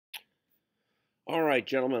All right,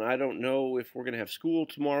 gentlemen, I don't know if we're going to have school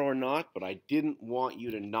tomorrow or not, but I didn't want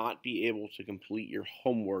you to not be able to complete your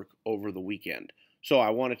homework over the weekend. So I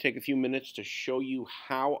want to take a few minutes to show you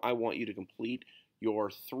how I want you to complete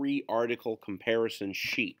your 3-article comparison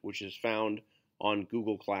sheet, which is found on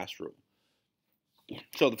Google Classroom.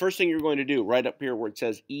 So the first thing you're going to do, right up here where it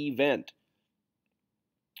says event,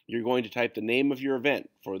 you're going to type the name of your event.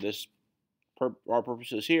 For our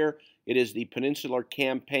purposes here, it is the Peninsular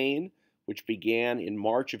Campaign, which began in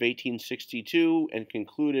March of 1862 and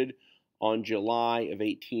concluded on July of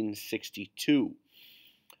 1862.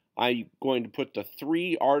 I'm going to put the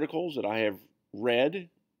 3 articles that I have read.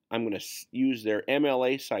 I'm going to use their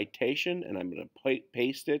MLA citation, and I'm going to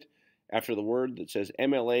paste it after the word that says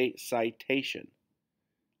MLA citation.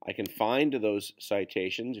 I can find those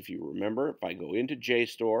citations, if you remember. If I go into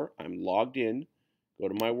JSTOR, I'm logged in, go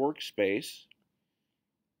to my workspace,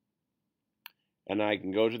 and I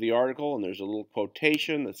can go to the article, and there's a little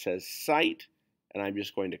quotation that says cite, and I'm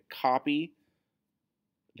just going to copy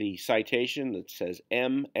the citation that says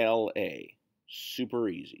MLA. Super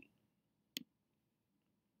easy.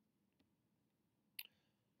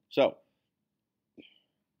 So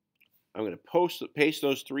I'm going to paste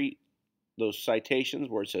those citations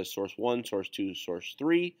where it says source 1, source 2, source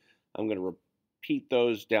 3. I'm going to repeat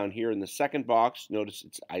those down here in the second box. Notice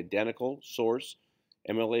it's identical source,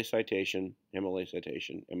 MLA citation, MLA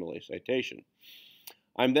citation, MLA citation.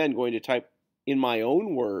 I'm then going to type in my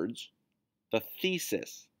own words the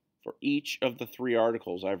thesis for each of the 3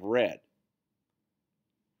 articles I've read.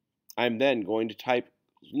 I'm then going to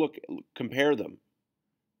compare them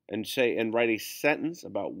and write a sentence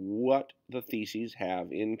about what the theses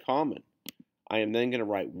have in common. I am then going to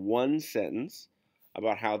write one sentence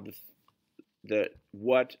about how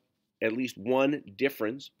at least one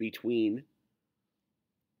difference between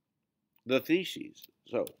the theses.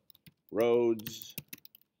 So, roads,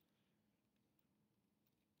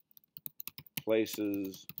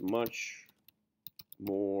 places much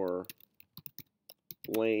more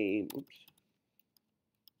blame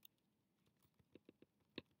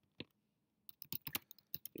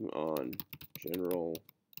on General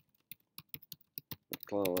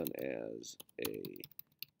McClellan as a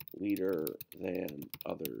leader than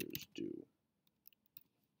others do.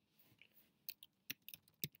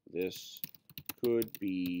 This could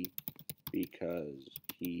be because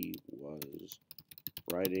he was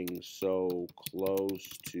writing so close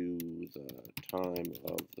to the time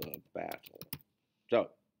of the battle. So,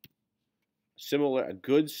 a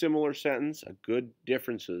good similar sentence, a good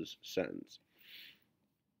differences sentence.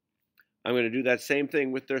 I'm going to do that same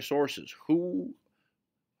thing with their sources.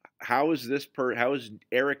 How is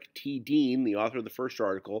Eric T. Dean, the author of the first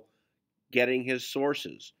article, getting his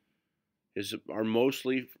sources? Are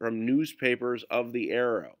mostly from newspapers of the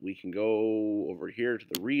era. We can go over here to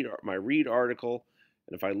my read article,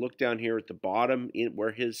 and if I look down here at the bottom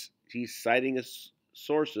where he's citing his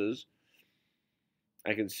sources,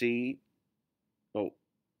 I can see,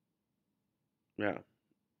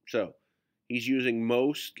 so he's using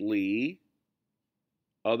mostly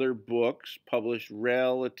other books published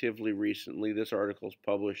relatively recently. This article is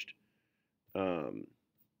published, I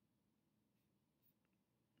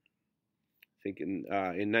think in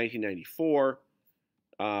 1994.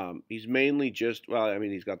 He's mainly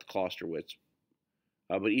he's got the Klosterwitz,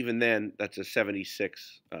 but even then, that's a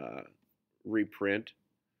 76 reprint.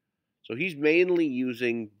 So he's mainly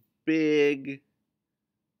using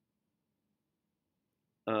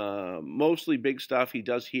mostly big stuff. He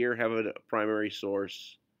does here have a primary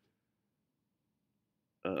source.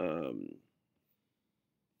 But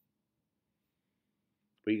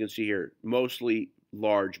you can see here, mostly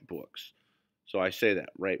large books. So I say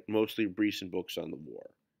that, right? Mostly recent books on the war.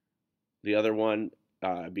 The other one,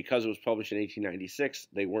 because it was published in 1896,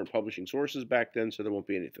 they weren't publishing sources back then, so there won't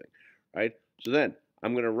be anything, right? So then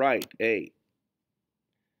I'm going to write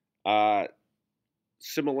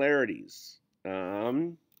similarities.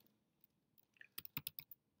 There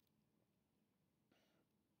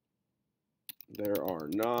are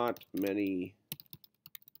not many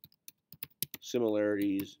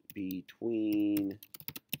similarities between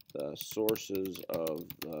the sources of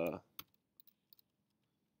the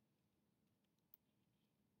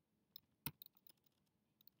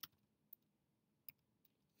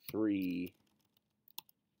three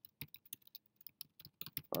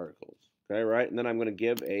articles. Okay, right? And then I'm going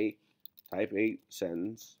to type a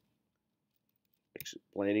sentence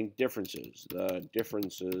explaining differences. The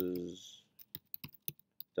differences, ...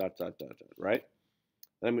 right?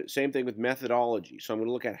 Same thing with methodology. So I'm going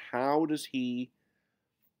to look at how does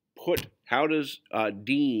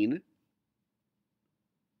Dean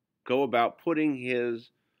go about putting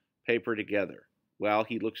his paper together? Well,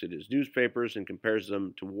 he looks at his newspapers and compares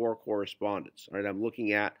them to war correspondence. All right, I'm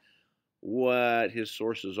looking at what his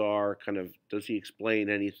sources are, kind of, does he explain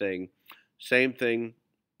anything? Same thing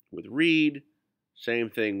with Reed, same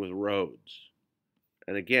thing with Rhodes.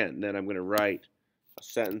 And again, then I'm going to write a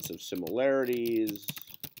sentence of similarities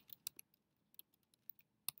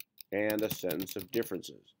and a sentence of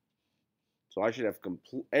differences. So I should have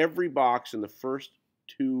every box in the first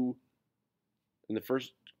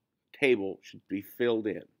table should be filled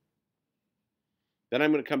in. Then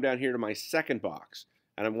I'm going to come down here to my second box,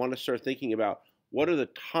 and I want to start thinking about what are the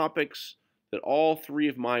topics that all three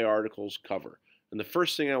of my articles cover. And the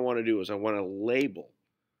first thing I want to do is I want to label,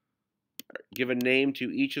 give a name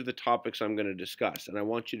to each of the topics I'm going to discuss. And I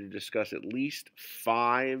want you to discuss at least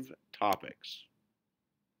 5 topics.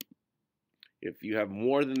 If you have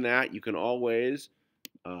more than that, you can always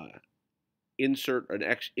insert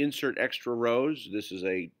extra rows. This is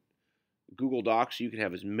a Google Docs, so you can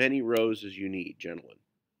have as many rows as you need, gentlemen.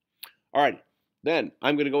 All right, then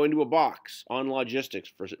I'm going to go into a box on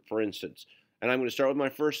logistics, for instance, and I'm going to start with my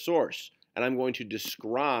first source, and I'm going to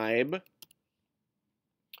describe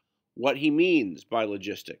what he means by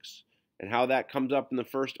logistics and how that comes up in the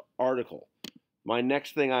first article. My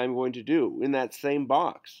next thing I'm going to do in that same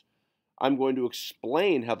box, I'm going to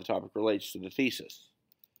explain how the topic relates to the thesis.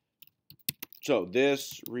 So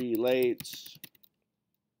this relates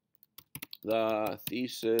the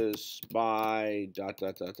thesis by ...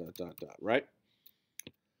 right?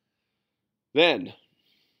 Then,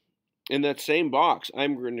 in that same box,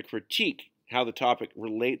 I'm going to critique how the topic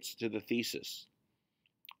relates to the thesis.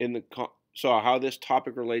 So how this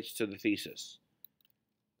topic relates to the thesis.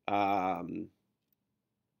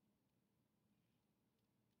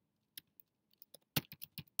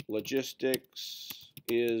 Logistics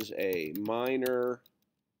is a minor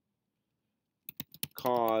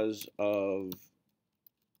cause of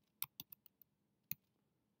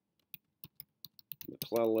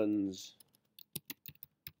McClellan's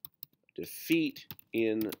defeat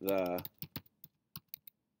in the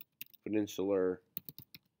Peninsular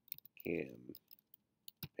Campaign.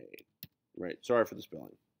 Right, sorry for the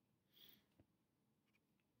spelling.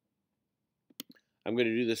 I'm going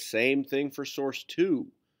to do the same thing for source 2.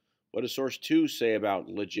 What does source 2 say about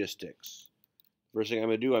logistics? First thing I'm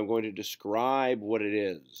going to do, I'm going to describe what it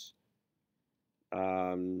is.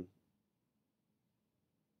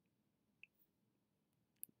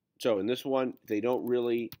 So in this one, they don't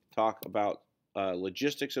really talk about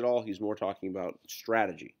logistics at all. He's more talking about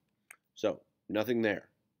strategy. So nothing there.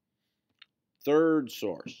 Third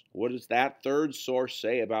source. What does that third source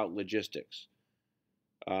say about logistics?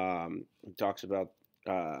 He talks about,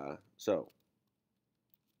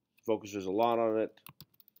 focuses a lot on it.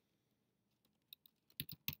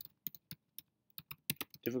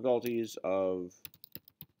 Difficulties of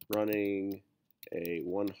running a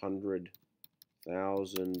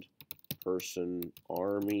 100,000 person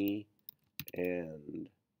army and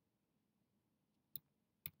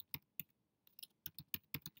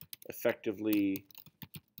effectively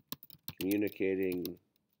communicating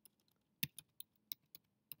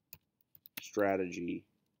strategy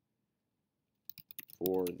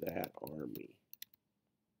for that army.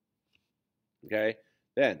 Okay,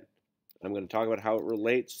 then I'm going to talk about how it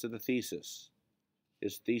relates to the thesis.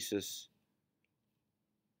 His thesis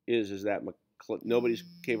is that nobody's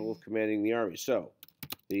capable of commanding the army. So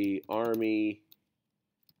the army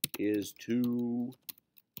is too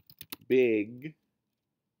big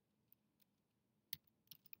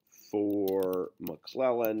for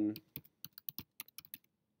McClellan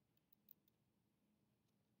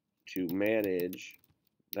to manage.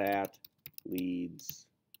 That means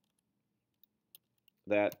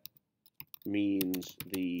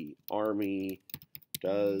the army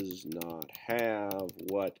does not have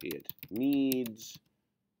what it needs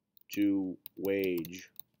to wage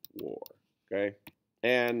war. Okay?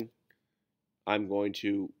 And I'm going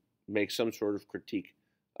to make some sort of critique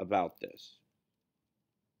about this.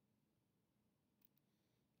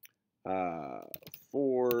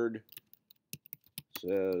 Ford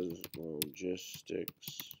says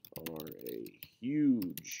logistics are a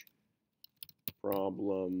huge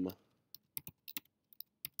problem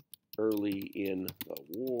early in the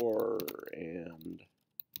war and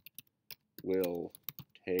will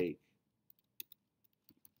take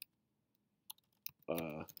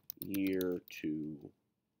a year to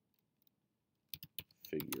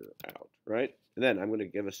figure out, right? And then I'm going to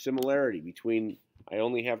give a similarity between, I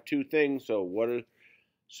only have 2 things, so what are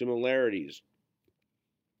similarities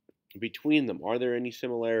between them? Are there any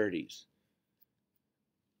similarities?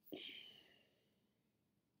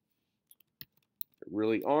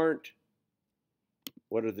 really aren't.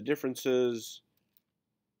 What are the differences?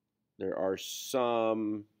 There are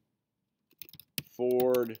some.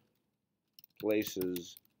 Ford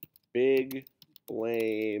places big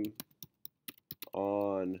blame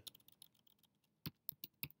on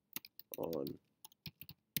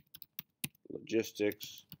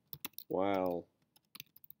logistics, while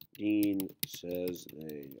Dean says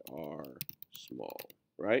they are small,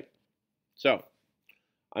 right? So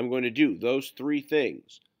I'm going to do those three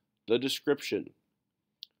things. The description.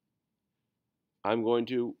 I'm going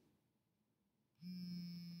to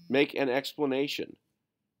make an explanation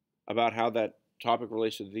about how that topic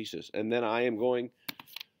relates to the thesis. And then I am going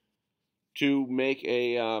to make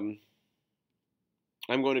a, I'm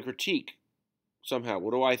going to critique somehow.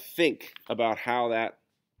 What do I think about how that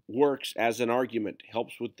works as an argument,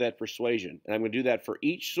 helps with that persuasion? And I'm going to do that for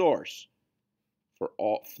each source, for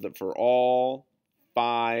all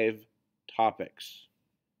 5 topics.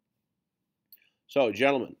 So,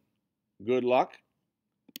 gentlemen, good luck.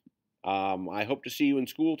 I hope to see you in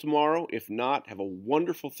school tomorrow. If not, have a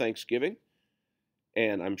wonderful Thanksgiving.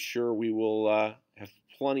 And I'm sure we will have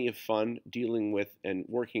plenty of fun dealing with and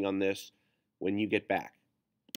working on this when you get back.